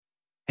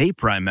Hey,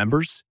 Prime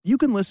members, you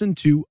can listen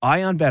to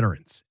Eye on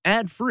Veterans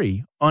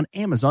ad-free on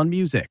Amazon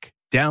Music.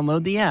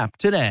 Download the app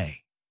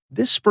today.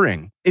 This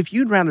spring, if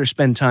you'd rather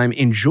spend time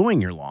enjoying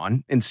your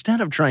lawn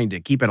instead of trying to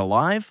keep it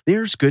alive,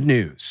 there's good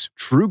news.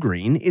 True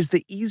Green is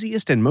the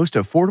easiest and most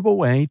affordable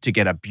way to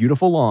get a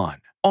beautiful lawn.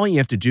 All you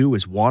have to do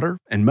is water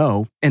and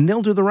mow, and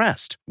they'll do the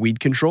rest. Weed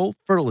control,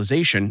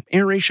 fertilization,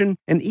 aeration,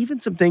 and even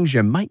some things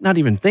you might not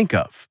even think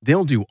of.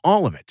 They'll do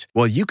all of it,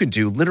 while you can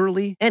do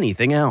literally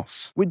anything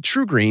else. With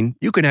True Green,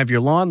 you can have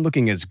your lawn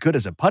looking as good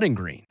as a putting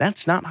green.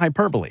 That's not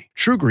hyperbole.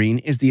 True Green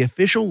is the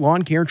official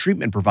lawn care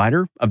treatment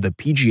provider of the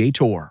PGA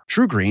Tour.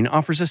 True Green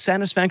offers a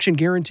satisfaction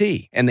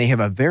guarantee, and they have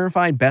a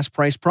verified best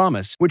price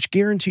promise, which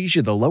guarantees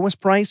you the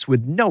lowest price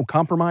with no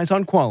compromise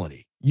on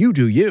quality. You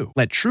do you.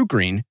 Let True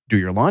Green do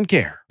your lawn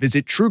care.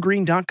 Visit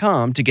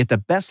TrueGreen.com to get the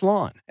best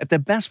lawn at the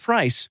best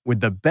price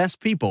with the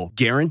best people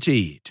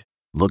guaranteed.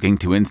 Looking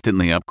to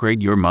instantly upgrade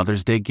your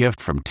Mother's Day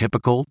gift from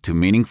typical to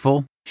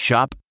meaningful?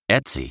 Shop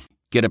Etsy.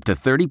 Get up to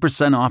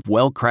 30% off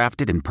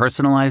well-crafted and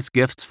personalized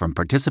gifts from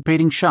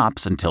participating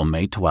shops until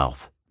May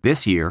 12th.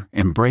 This year,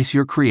 embrace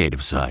your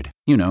creative side.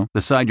 You know,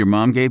 the side your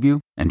mom gave you.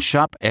 And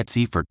shop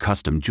Etsy for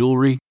custom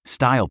jewelry,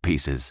 style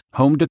pieces,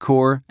 home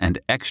decor, and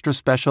extra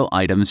special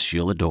items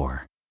she'll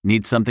adore.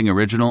 Need something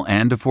original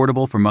and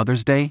affordable for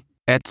Mother's Day?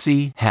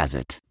 Etsy has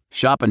it.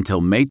 Shop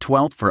until May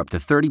 12th for up to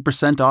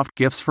 30% off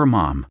gifts for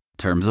mom.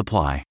 Terms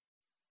apply.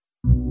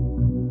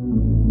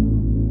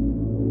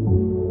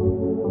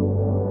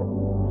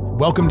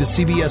 Welcome to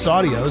CBS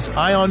Audio's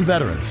Eye on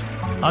Veterans.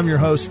 I'm your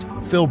host,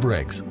 Phil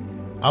Briggs.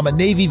 I'm a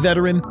Navy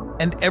veteran,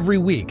 and every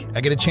week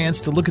I get a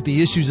chance to look at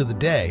the issues of the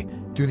day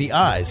through the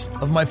eyes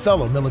of my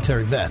fellow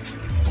military vets.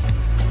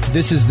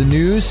 This is the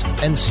news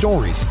and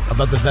stories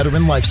about the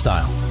veteran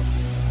lifestyle.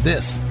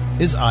 This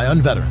is Eye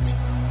on Veterans.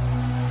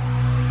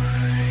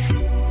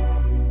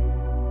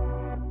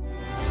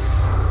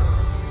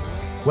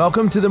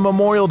 Welcome to the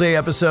Memorial Day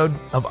episode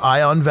of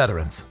Eye on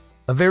Veterans.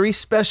 A very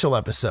special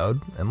episode,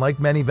 and like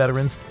many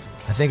veterans,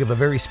 I think of a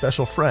very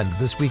special friend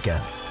this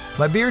weekend.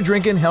 My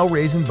beer-drinking,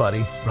 hell-raising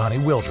buddy, Ronnie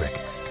Wildrick,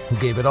 who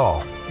gave it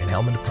all in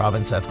Helmand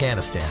Province,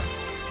 Afghanistan.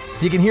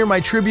 You can hear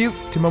my tribute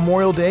to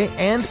Memorial Day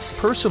and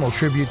personal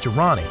tribute to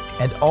Ronnie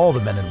and all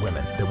the men and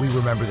women that we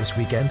remember this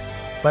weekend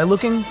by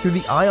looking through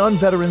the Eye on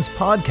Veterans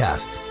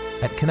podcasts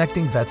at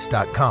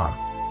connectingvets.com.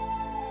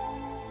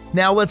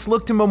 Now let's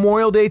look to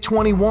Memorial Day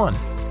 21.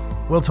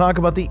 We'll talk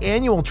about the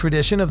annual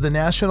tradition of the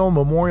National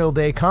Memorial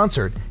Day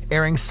Concert,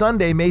 airing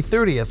Sunday, May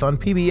 30th on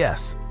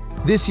PBS.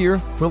 This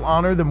year, we'll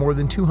honor the more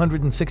than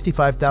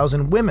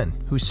 265,000 women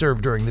who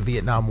served during the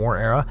Vietnam War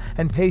era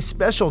and pay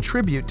special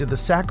tribute to the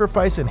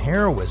sacrifice and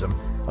heroism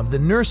of the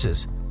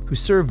nurses who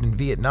served in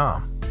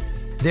Vietnam.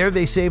 There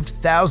they saved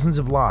thousands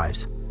of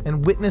lives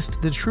and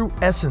witnessed the true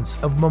essence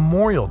of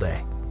Memorial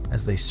Day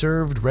as they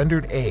served,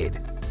 rendered aid,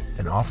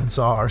 and often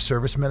saw our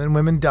servicemen and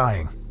women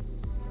dying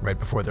right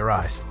before their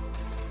eyes.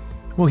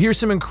 We'll hear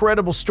some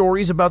incredible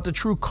stories about the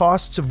true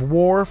costs of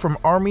war from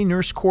Army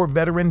Nurse Corps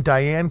veteran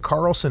Diane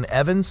Carlson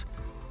Evans,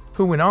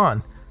 who went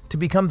on to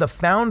become the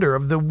founder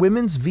of the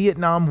Women's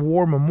Vietnam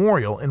War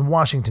Memorial in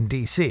Washington,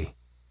 D.C.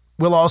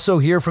 We'll also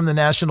hear from the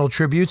National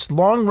Tribute's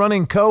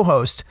long-running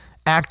co-host,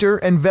 actor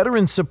and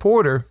veteran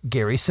supporter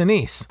Gary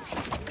Sinise.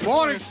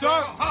 Morning, sir.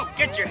 Oh,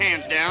 get your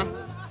hands down.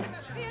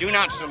 Do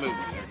not salute.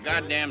 There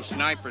are goddamn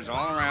snipers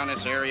all around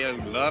this area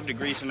who love to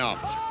grease an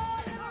officer.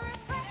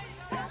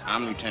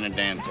 I'm Lieutenant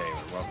Dan Taylor.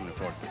 Welcome to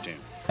Fort Platoon.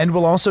 And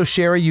we'll also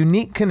share a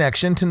unique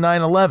connection to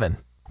 9/11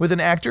 with an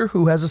actor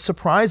who has a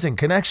surprising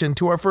connection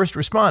to our first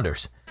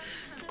responders.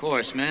 Of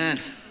course, man.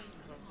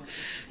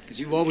 Because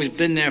you've always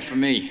been there for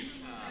me.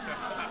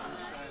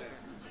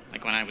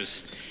 Like when I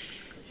was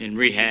in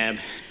rehab,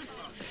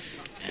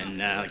 and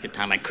like the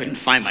time I couldn't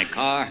find my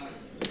car.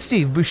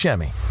 Steve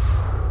Buscemi.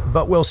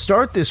 But we'll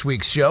start this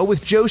week's show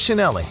with Joe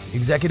Chinelli,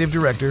 Executive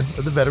Director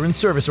of the Veteran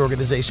Service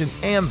Organization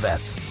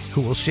AMVETS,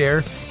 who will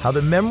share how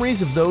the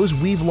memories of those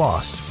we've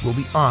lost will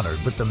be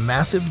honored with the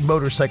massive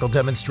motorcycle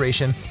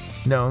demonstration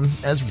known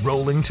as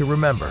Rolling to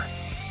Remember.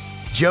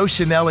 Joe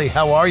Chinelli,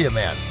 how are you,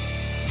 man?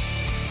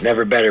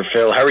 Never better,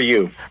 Phil. How are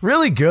you?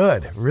 Really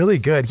good, really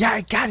good.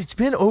 Yeah, God, it's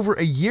been over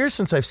a year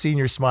since I've seen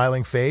your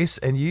smiling face,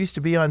 and you used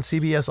to be on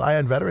CBS Eye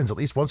on Veterans at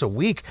least once a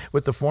week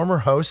with the former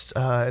host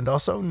and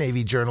also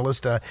Navy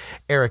journalist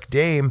Eric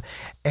Dame.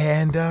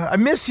 And I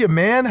miss you,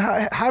 man.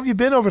 How have you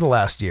been over the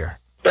last year?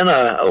 It's been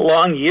a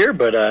long year,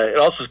 but it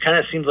also kind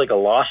of seems like a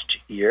lost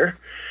year.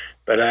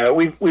 But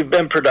we've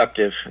been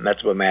productive, and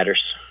that's what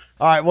matters.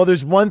 All right, well,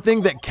 there's one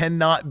thing that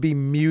cannot be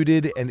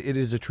muted, and it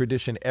is a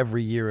tradition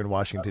every year in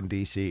Washington,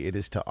 D.C. It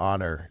is to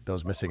honor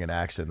those missing in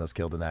action, those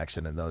killed in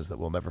action, and those that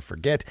we'll never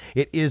forget.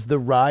 It is the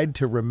Ride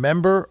to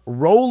Remember,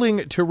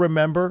 Rolling to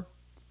Remember.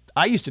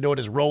 I used to know it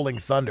as Rolling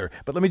Thunder,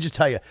 but let me just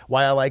tell you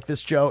why I like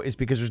this, Joe, is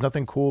because there's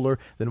nothing cooler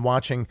than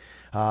watching,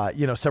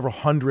 several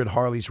hundred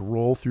Harleys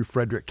roll through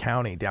Frederick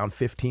County down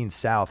 15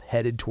 South,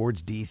 headed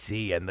towards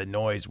D.C., and the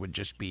noise would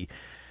just be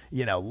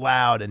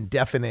loud and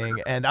deafening.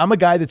 And I'm a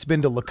guy that's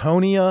been to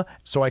Laconia,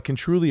 so I can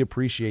truly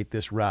appreciate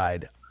this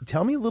ride.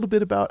 Tell me a little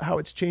bit about how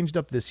it's changed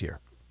up this year.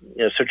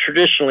 So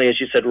traditionally, as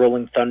you said,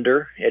 Rolling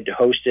Thunder had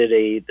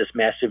hosted this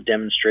massive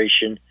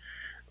demonstration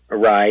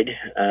ride,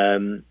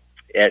 and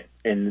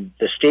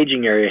the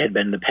staging area had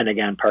been the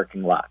Pentagon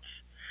parking lots.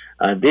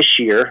 This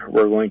year,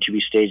 we're going to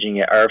be staging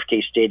at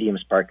RFK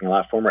Stadium's parking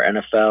lot, former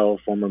NFL,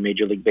 former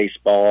Major League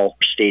Baseball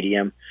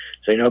stadium.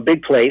 So, a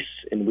big place,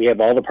 and we have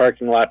all the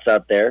parking lots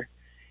out there.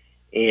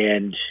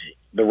 And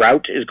the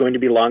route is going to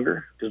be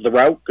longer because the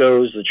route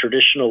goes, the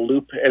traditional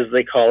loop, as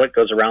they call it,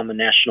 goes around the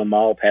National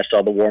Mall, past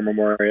all the war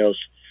memorials,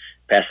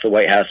 past the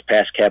White House,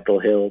 past Capitol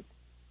Hill.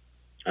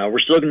 We're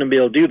still going to be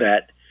able to do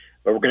that,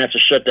 but we're going to have to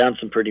shut down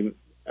some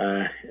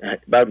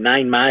about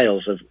 9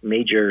 miles of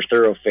major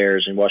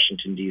thoroughfares in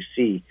Washington,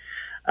 D.C.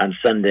 on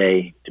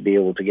Sunday to be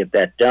able to get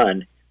that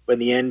done. But in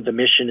the end, the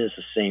mission is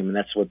the same, and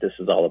that's what this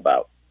is all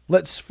about.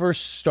 Let's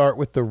first start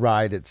with the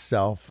ride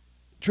itself.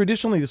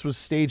 Traditionally, this was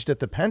staged at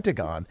the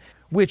Pentagon,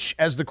 which,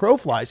 as the crow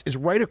flies, is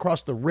right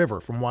across the river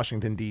from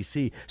Washington,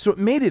 D.C. So it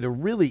made it a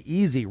really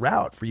easy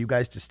route for you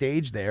guys to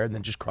stage there and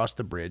then just cross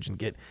the bridge and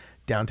get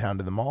downtown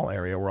to the mall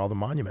area where all the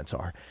monuments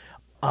are.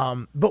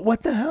 But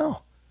what the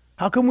hell?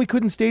 How come we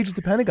couldn't stage at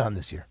the Pentagon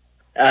this year?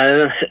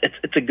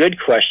 It's a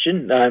good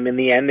question. In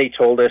the end, they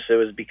told us it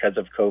was because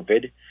of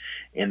COVID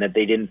and that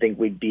they didn't think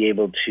we'd be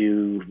able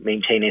to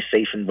maintain a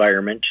safe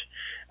environment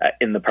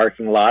in the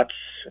parking lots.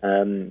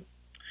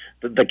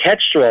 The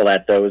catch to all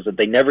that, though, is that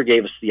they never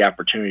gave us the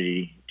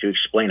opportunity to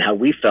explain how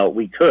we felt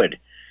we could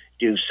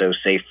do so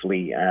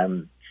safely.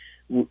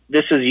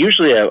 This is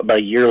usually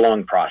about a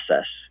year-long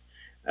process.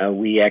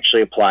 We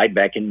actually applied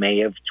back in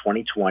May of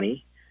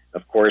 2020.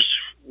 Of course,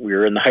 we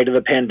were in the height of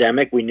the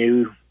pandemic. We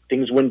knew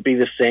things wouldn't be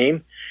the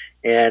same,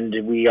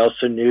 and we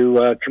also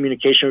knew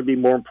communication would be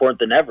more important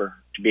than ever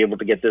to be able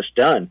to get this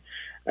done.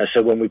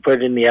 So when we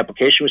put it in the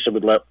application, we said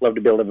we'd love to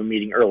be able to have a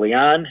meeting early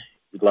on.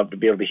 We'd love to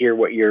be able to hear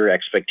what your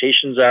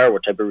expectations are,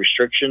 what type of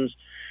restrictions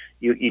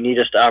you need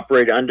us to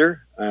operate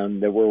under,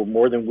 that we're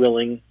more than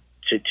willing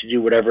to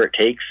do whatever it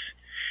takes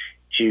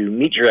to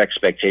meet your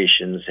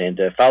expectations and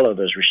to follow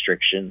those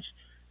restrictions.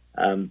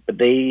 But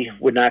they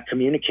would not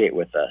communicate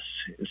with us.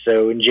 And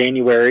so in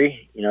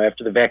January,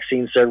 after the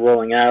vaccine started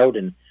rolling out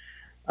and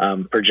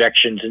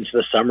projections into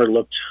the summer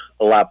looked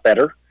a lot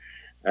better,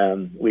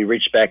 we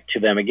reached back to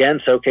them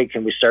again, said, okay,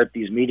 can we start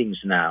these meetings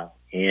now?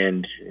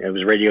 And it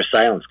was radio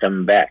silence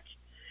coming back.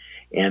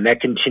 And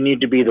that continued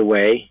to be the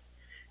way.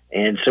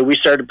 And so we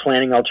started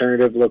planning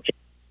alternative locations,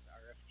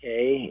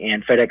 RFK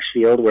and FedEx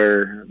Field,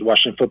 where the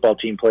Washington football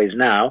team plays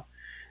now.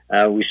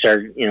 We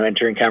started,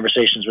 entering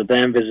conversations with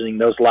them, visiting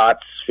those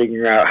lots,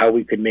 figuring out how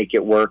we could make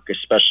it work,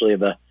 especially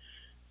the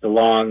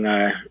long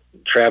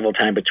travel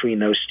time between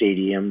those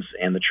stadiums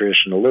and the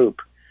traditional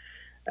loop.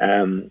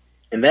 And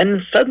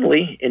then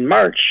suddenly, in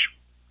March,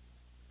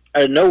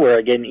 out of nowhere,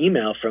 I get an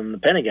email from the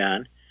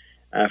Pentagon,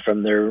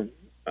 from their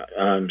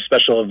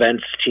special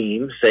events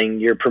team,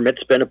 saying your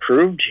permit's been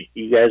approved.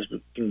 You guys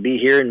can be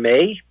here in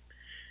May.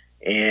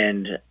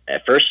 And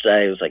at first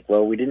I was like,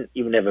 well, we didn't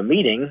even have a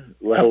meeting,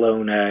 let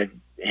alone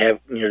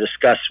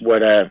discuss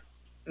what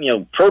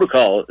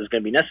protocol is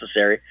going to be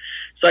necessary.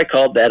 So I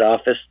called that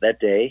office that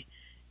day,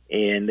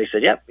 and they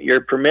said, yep,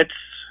 your permit's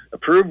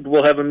approved.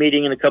 We'll have a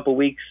meeting in a couple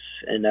weeks,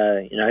 and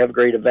have a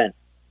great event.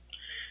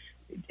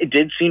 It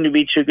did seem to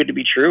be too good to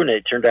be true, and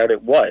it turned out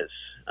it was.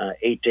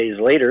 8 days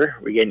later,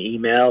 we get an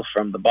email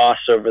from the boss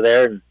over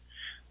there and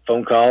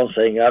phone call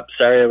saying,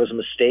 sorry, that was a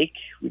mistake.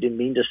 We didn't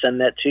mean to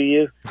send that to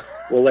you.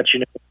 We'll let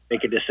you know when we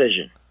make a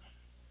decision.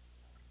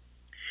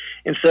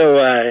 And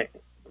so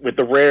with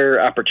the rare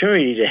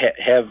opportunity to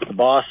have the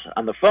boss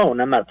on the phone,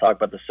 I'm not talking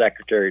about the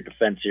Secretary of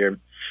Defense here,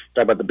 I'm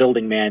talking about the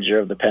building manager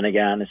of the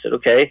Pentagon. I said,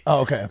 okay. Oh,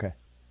 okay.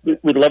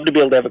 We'd love to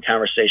be able to have a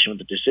conversation with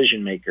the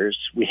decision makers.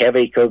 We have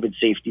a COVID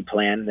safety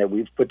plan that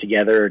we've put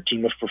together. A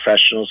team of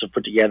professionals have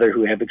put together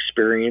who have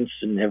experience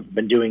and have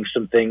been doing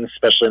some things,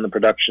 especially on the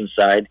production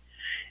side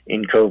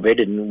in COVID.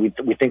 And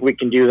we think we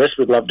can do this.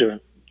 We'd love to,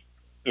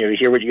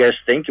 hear what you guys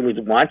think. And we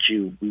want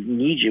you, we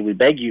need you, we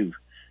beg you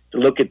to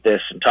look at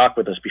this and talk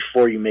with us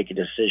before you make a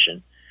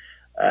decision.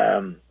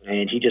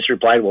 And he just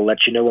replied, we'll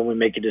let you know when we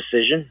make a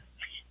decision.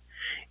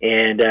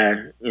 And,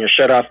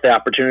 shut off the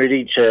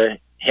opportunity to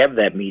have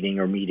that meeting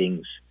or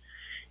meetings.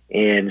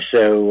 And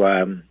so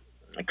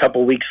a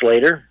couple weeks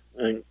later,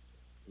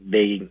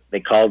 they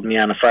called me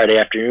on a Friday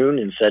afternoon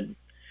and said,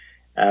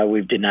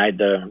 we've denied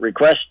the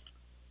request.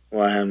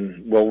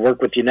 We'll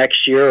work with you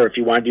next year, or if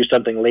you want to do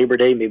something Labor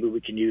Day, maybe we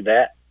can do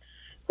that.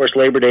 Of course,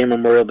 Labor Day and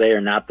Memorial Day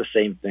are not the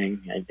same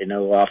thing. I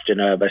know often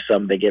by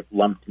some they get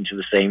lumped into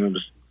the same. It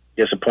was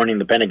disappointing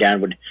the Pentagon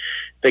would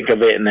think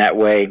of it in that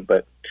way.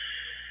 But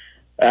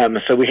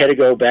so we had to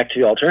go back to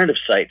the alternative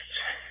sites.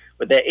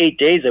 But that 8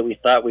 days that we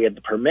thought we had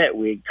the permit,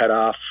 we cut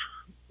off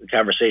the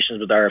conversations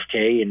with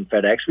RFK and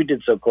FedEx. We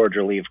did so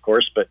cordially, of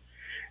course, but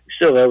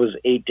still that was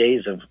 8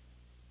 days of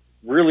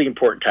really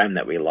important time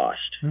that we lost.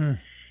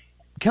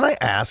 Can I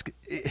ask,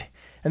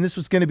 and this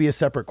was going to be a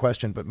separate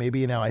question, but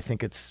maybe now I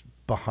think it's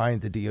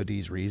behind the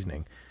DOD's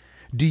reasoning.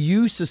 Do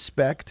you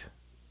suspect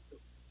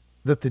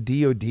that the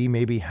DOD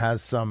maybe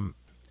has some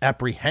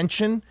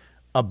apprehension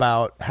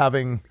about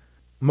having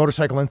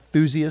motorcycle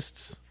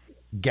enthusiasts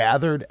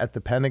gathered at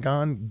the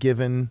Pentagon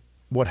given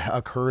what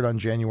occurred on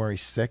January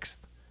 6th?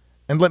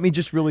 And let me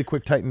just really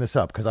quick tighten this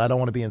up because I don't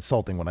want to be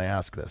insulting when I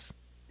ask this.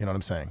 You know what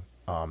I'm saying?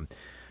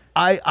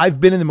 I've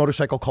been in the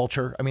motorcycle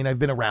culture. I mean, I've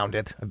been around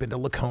it. I've been to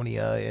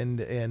Laconia in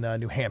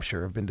New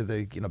Hampshire. I've been to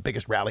the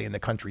biggest rally in the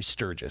country,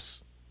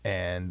 Sturgis.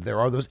 And there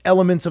are those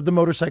elements of the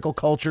motorcycle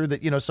culture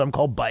that some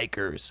call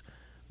bikers,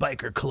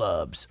 biker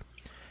clubs.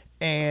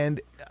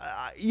 And,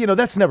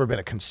 that's never been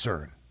a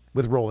concern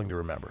with Rolling to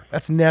Remember.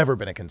 That's never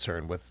been a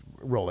concern with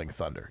Rolling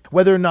Thunder.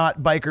 Whether or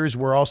not bikers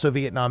were also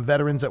Vietnam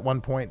veterans at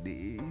one point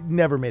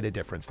never made a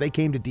difference. They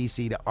came to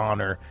D.C. to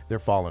honor their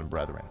fallen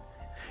brethren.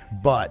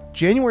 But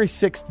January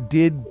 6th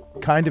did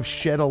kind of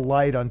shed a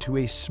light onto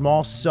a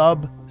small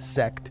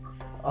subsect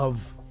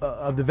of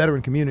the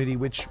veteran community,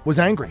 which was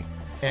angry.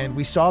 And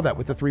we saw that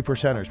with the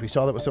 3%ers. We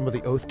saw that with some of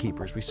the Oath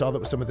Keepers. We saw that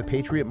with some of the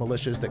Patriot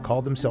militias that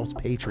called themselves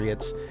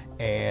Patriots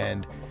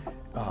and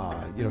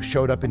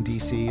showed up in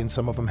D.C., and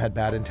some of them had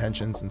bad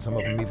intentions, and some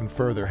of them even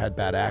further had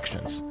bad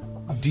actions.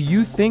 Do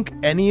you think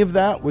any of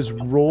that was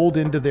rolled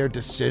into their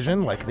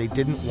decision? Like they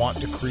didn't want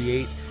to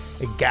create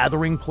a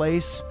gathering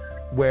place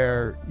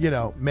where,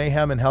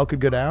 mayhem and hell could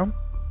go down?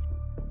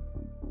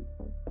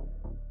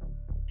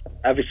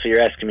 Obviously, you're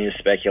asking me to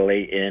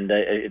speculate, and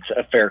it's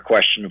a fair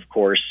question, of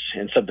course,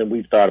 and something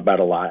we've thought about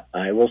a lot.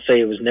 I will say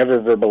it was never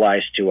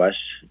verbalized to us.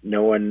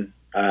 No one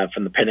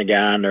from the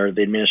Pentagon or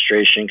the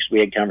administration, because we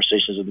had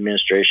conversations with the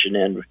administration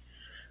and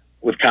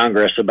with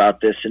Congress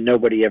about this, and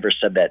nobody ever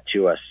said that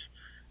to us.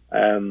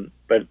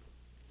 But,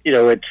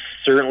 it's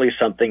certainly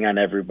something on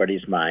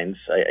everybody's minds.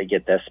 I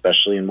get that,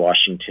 especially in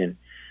Washington.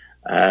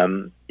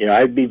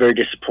 I'd be very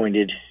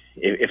disappointed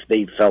if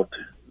they felt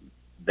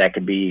that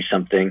could be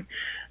something.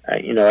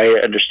 I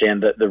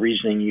understand the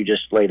reasoning you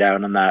just laid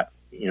out. I'm not,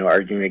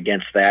 arguing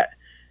against that.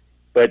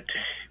 But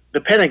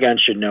the Pentagon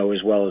should know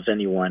as well as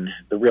anyone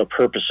the real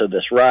purpose of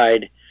this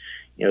ride,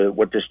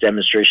 what this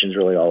demonstration is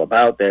really all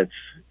about. That's,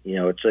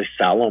 it's a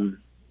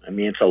solemn,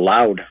 it's a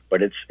loud,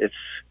 but it's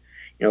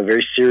a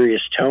very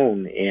serious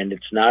tone, and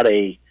it's not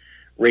a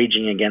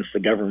raging against the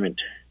government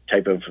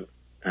type of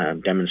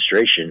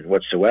demonstration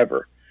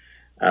whatsoever.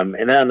 And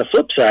then on the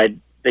flip side,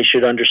 they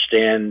should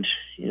understand,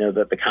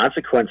 that the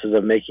consequences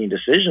of making a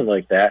decision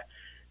like that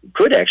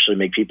could actually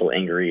make people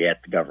angry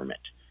at the government.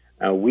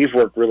 We've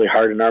worked really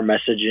hard in our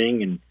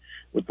messaging and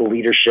with the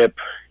leadership,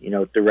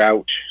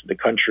 throughout the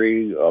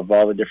country of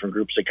all the different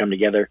groups that come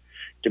together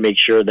to make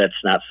sure that's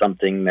not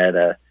something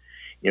that,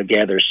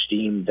 gathers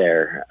steam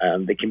there.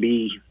 They can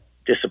be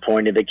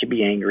disappointed, they can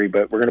be angry,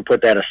 but we're going to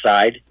put that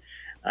aside.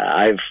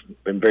 I've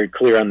been very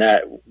clear on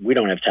that. We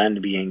don't have time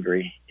to be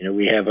angry.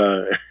 We have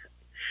a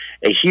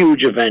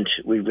huge event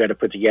we've got to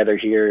put together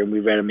here, and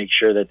we've got to make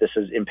sure that this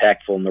is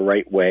impactful in the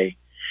right way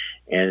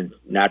and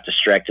not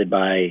distracted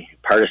by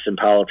partisan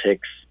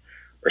politics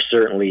or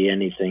certainly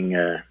anything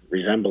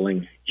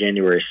resembling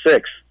January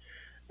 6th.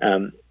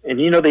 And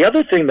the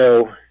other thing,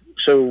 though,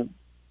 so,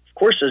 of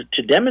course,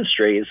 to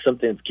demonstrate is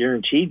something that's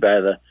guaranteed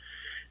by the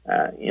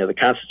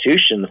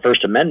Constitution, the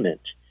First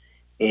Amendment.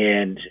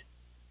 And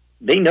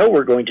they know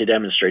we're going to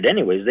demonstrate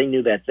anyways. They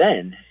knew that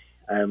then.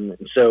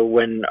 So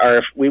when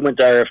we went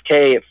to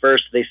RFK, at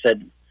first they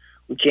said,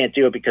 we can't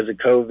do it because of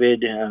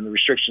COVID and the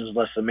restrictions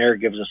unless the mayor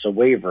gives us a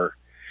waiver.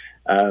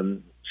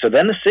 So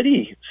then the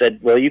city said,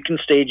 well, you can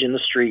stage in the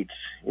streets.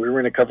 We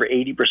were going to cover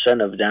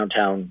 80% of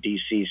downtown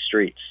D.C.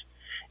 streets.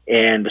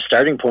 And the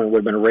starting point would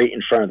have been right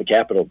in front of the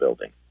Capitol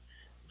building.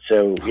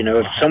 So,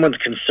 if someone's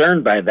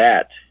concerned by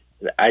that,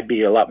 I'd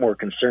be a lot more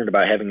concerned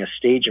about having a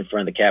stage in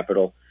front of the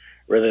Capitol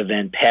rather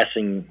than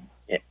passing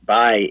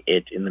by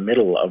it in the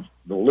middle of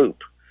the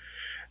loop.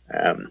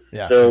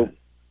 So,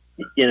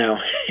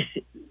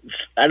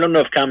 I don't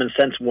know if common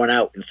sense won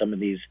out in some of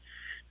these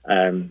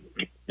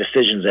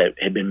decisions that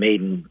had been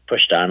made and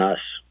pushed on us.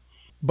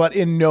 But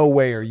in no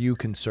way are you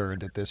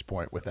concerned at this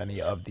point with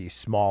any of the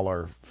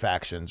smaller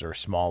factions or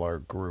smaller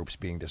groups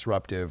being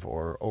disruptive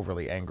or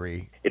overly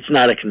angry? It's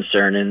not a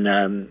concern,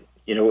 and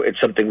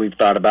it's something we've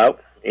thought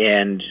about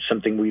and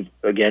something we've,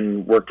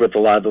 again, worked with a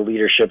lot of the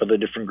leadership of the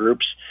different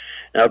groups.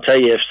 And I'll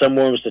tell you, if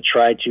someone was to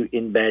try to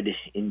embed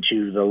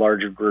into the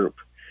larger group,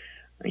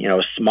 a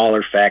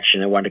smaller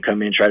faction that wanted to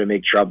come in and try to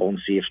make trouble and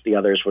see if the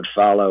others would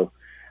follow,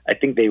 I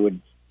think they would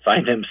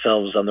find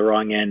themselves on the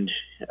wrong end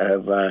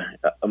of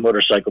a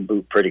motorcycle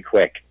boot pretty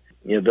quick.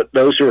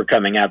 Those who are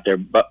coming out there,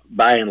 but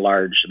by and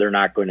large, they're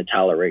not going to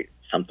tolerate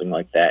something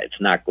like that. It's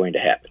not going to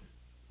happen.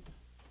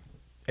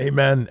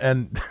 Amen.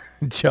 And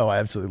Joe, I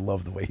absolutely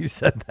love the way you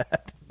said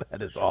that.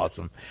 That is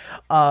awesome.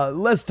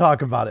 Let's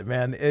talk about it,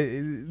 man.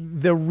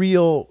 The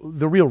real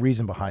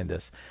reason behind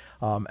this,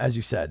 as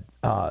you said,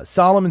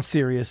 solemn and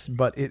serious,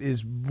 but it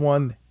is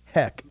one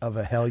heck of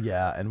a hell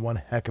yeah and one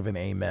heck of an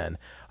amen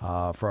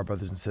for our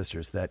brothers and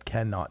sisters that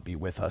cannot be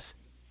with us.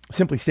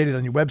 Simply stated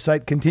on your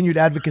website, continued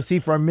advocacy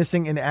for our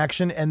missing in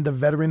action and the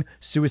veteran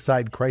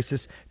suicide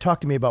crisis.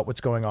 Talk to me about what's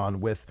going on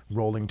with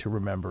Rolling to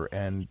Remember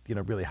and,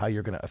 really how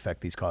you're going to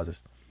affect these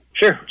causes.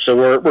 Sure. So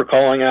we're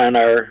calling on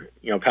our,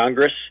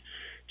 Congress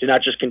to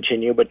not just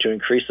continue, but to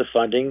increase the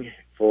funding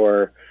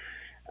for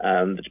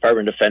the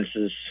Department of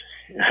Defense's.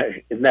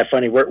 Isn't that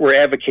funny? We're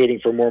advocating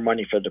for more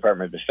money for the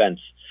Department of Defense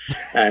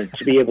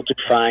to be able to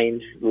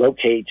find,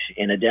 locate,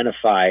 and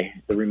identify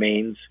the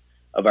remains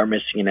of our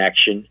missing in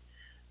action.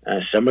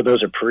 Some of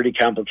those are pretty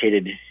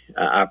complicated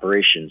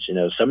operations.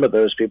 Some of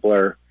those people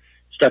are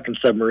stuck in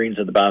submarines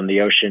at the bottom of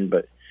the ocean,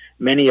 but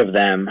many of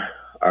them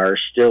are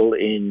still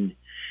in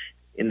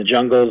the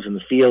jungles, in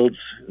the fields,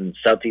 in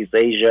Southeast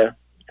Asia.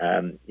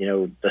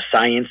 The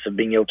science of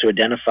being able to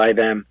identify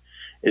them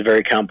is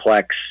very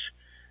complex.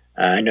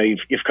 I know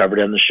you've covered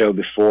it on the show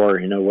before,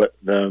 what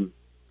the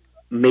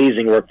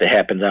amazing work that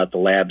happens out at the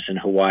labs in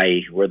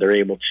Hawaii, where they're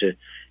able to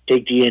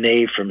take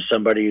DNA from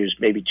somebody who's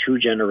maybe 2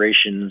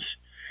 generations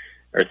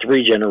or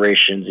 3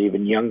 generations,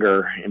 even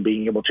younger, and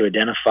being able to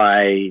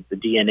identify the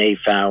DNA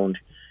found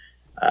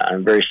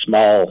on very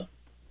small,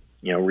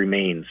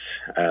 remains.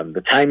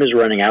 The time is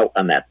running out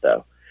on that,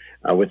 though.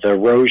 With the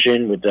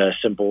erosion, with the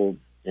simple,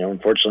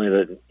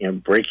 unfortunately, the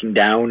breaking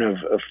down of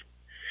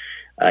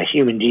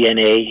human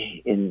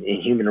DNA in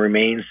human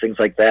remains, things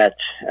like that.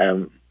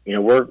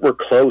 We're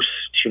close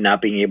to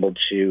not being able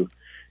to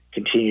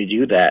continue to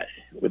do that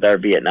with our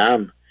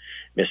Vietnam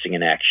missing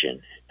in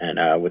action,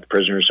 and with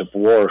prisoners of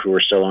war who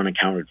are still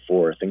unaccounted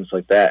for, things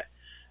like that.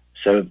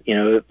 So,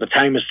 the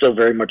time is still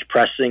very much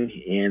pressing,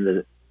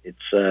 and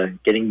it's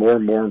getting more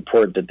and more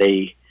important that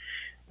they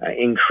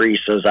increase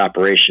those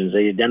operations.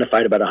 They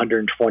identified about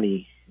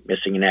 120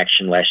 missing in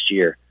action last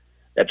year.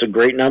 That's a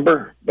great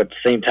number, but at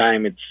the same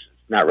time, it's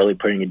not really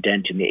putting a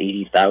dent in the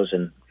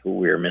 80,000 who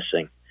we are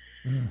missing.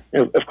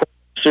 Of course,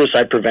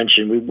 suicide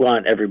prevention, we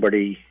want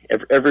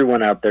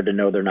everyone out there to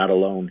know they're not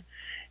alone,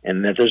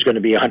 and that there's going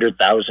to be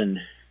 100,000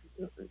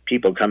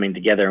 people coming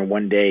together in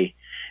one day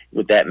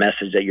with that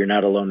message that you're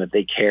not alone, that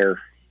they care,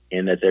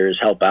 and that there is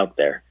help out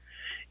there.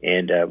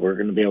 And we're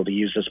going to be able to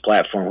use this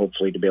platform,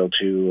 hopefully, to be able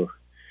to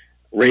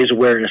raise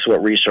awareness of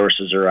what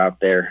resources are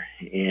out there,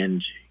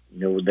 and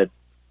that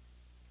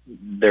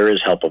there is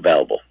help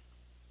available.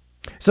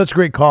 Such a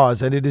great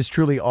cause, and it is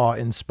truly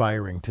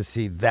awe-inspiring to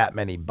see that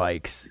many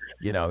bikes.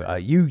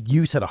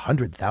 You said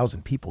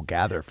 100,000 people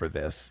gather for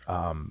this.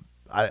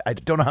 I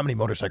don't know how many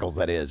motorcycles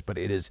that is, but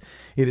it is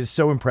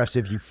so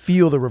impressive. You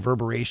feel the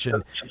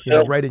reverberation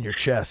right in your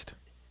chest.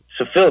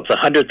 So, Phil, it's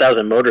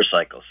 100,000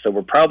 motorcycles. So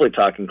we're probably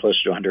talking closer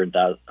to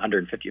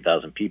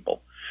 150,000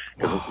 people.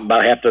 Because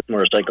about half those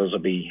motorcycles will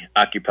be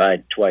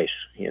occupied twice,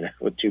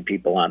 with 2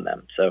 people on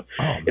them. So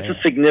it's a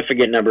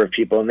significant number of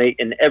people. And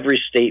in every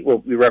state will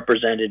be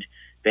represented.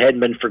 If it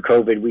hadn't been for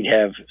COVID, we'd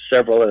have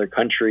several other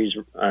countries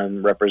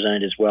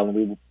represented as well.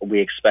 And we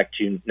expect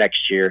to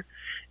next year,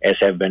 as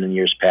have been in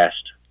years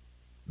past.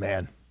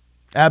 Man,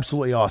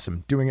 absolutely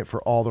awesome. Doing it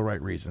for all the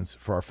right reasons,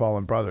 for our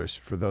fallen brothers,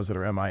 for those that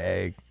are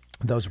MIA,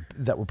 those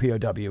that were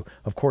POW.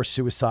 Of course,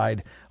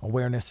 suicide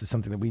awareness is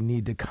something that we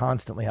need to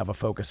constantly have a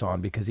focus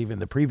on, because even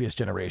the previous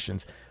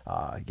generations,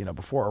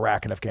 before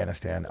Iraq and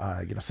Afghanistan,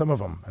 some of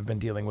them have been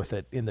dealing with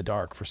it in the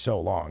dark for so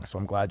long. So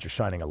I'm glad you're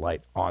shining a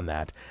light on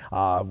that.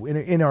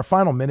 In our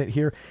final minute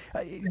here,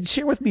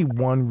 share with me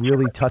one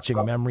really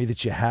touching memory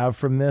that you have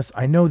from this.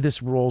 I know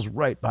this rolls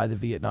right by the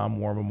Vietnam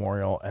War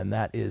Memorial, and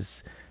that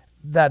is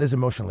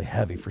emotionally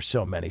heavy for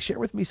so many. Share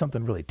with me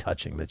something really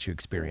touching that you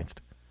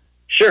experienced.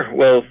 Sure.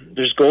 Well,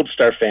 there's Gold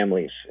Star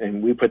families,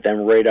 and we put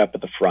them right up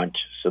at the front.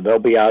 So they'll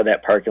be out of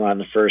that parking lot in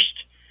the first,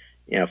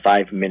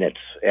 5 minutes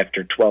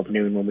after 12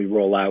 noon when we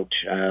roll out.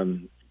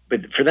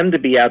 But for them to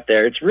be out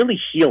there, it's really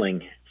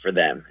healing for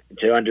them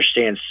to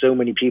understand so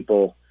many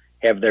people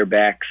have their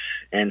backs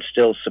and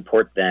still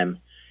support them.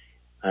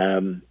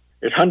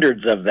 There's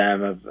hundreds of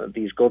them, of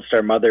these Gold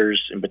Star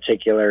mothers in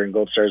particular, and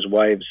Gold Star's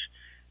wives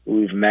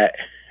who we've met,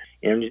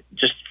 and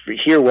just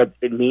hear what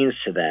it means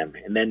to them.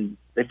 And then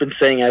they've been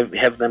saying, I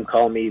have them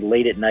call me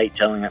late at night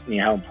telling me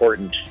how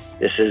important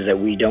this is, that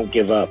we don't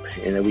give up,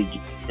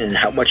 and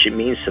how much it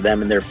means to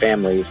them and their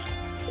families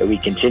that we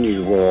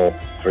continue to roll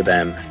for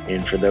them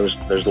and for those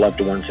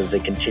loved ones as they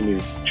continue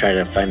trying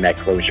to find that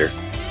closure.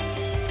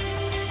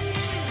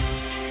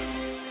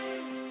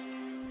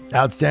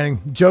 Outstanding.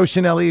 Joe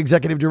Chenelly,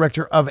 Executive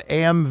Director of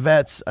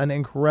AMVETS, an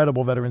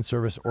incredible veteran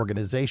service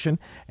organization.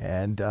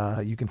 And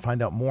you can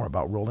find out more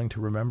about Rolling to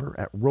Remember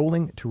at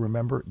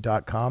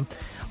rollingtoremember.com.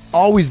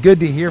 Always good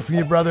to hear from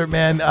you, brother,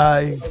 man.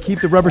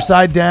 Keep the rubber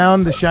side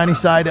down, the shiny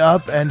side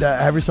up, and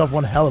have yourself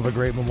one hell of a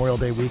great Memorial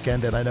Day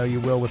weekend. And I know you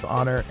will, with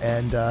honor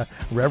and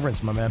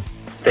reverence, my man.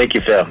 Thank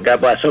you, Phil. God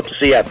bless. Hope to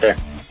see you out there.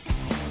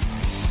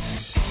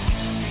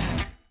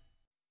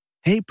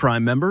 Hey,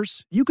 Prime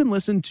members, you can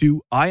listen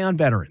to Eye on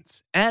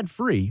Veterans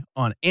ad-free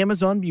on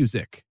Amazon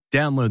Music.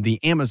 Download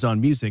the Amazon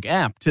Music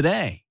app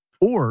today.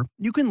 Or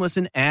you can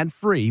listen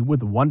ad-free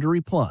with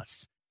Wondery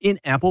Plus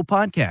in Apple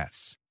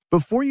Podcasts.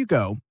 Before you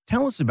go,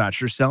 tell us about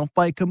yourself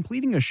by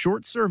completing a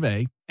short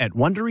survey at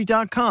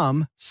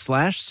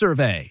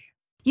Wondery.com/survey.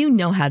 You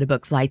know how to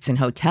book flights and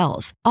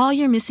hotels. All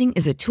you're missing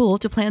is a tool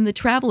to plan the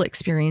travel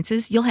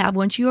experiences you'll have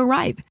once you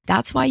arrive.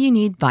 That's why you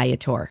need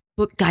Viator.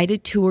 Book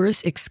guided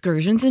tours,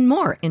 excursions, and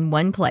more in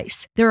one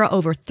place. There are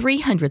over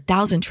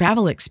 300,000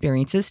 travel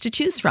experiences to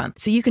choose from,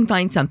 so you can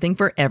find something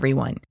for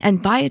everyone.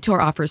 And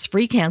Viator offers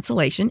free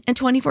cancellation and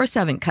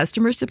 24/7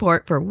 customer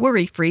support for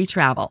worry-free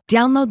travel.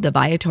 Download the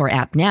Viator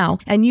app now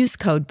and use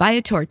code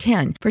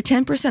Viator10 for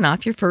 10%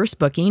 off your first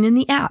booking in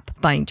the app.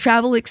 Find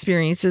travel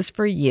experiences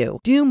for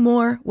you. Do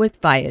more with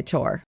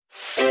Viator.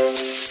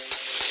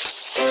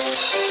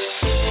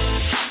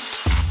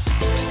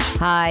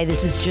 Hi,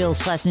 this is Jill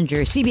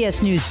Schlesinger,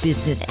 CBS News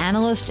business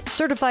analyst,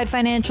 certified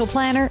financial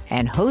planner,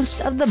 and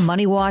host of the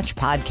Money Watch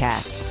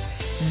podcast.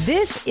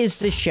 This is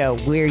the show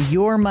where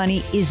your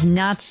money is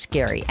not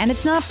scary and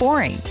it's not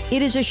boring.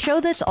 It is a show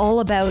that's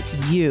all about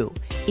you.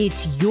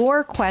 It's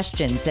your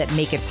questions that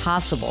make it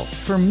possible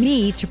for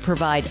me to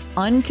provide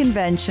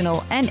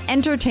unconventional and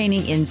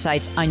entertaining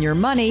insights on your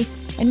money,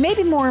 and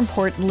maybe more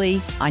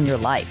importantly, on your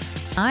life.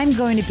 I'm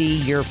going to be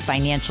your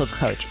financial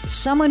coach,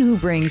 someone who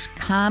brings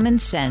common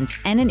sense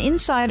and an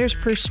insider's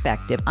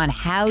perspective on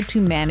how to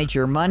manage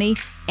your money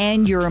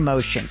and your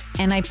emotions.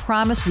 And I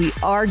promise we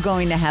are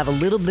going to have a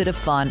little bit of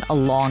fun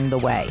along the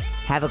way.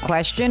 Have a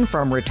question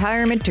from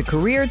retirement to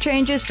career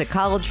changes to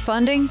college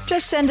funding?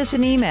 Just send us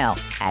an email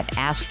at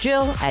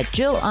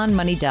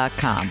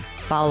askjill@jillonmoney.com.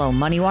 Follow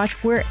Money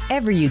Watch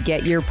wherever you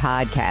get your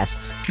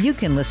podcasts. You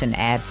can listen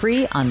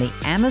ad-free on the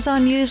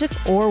Amazon Music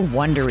or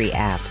Wondery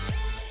app.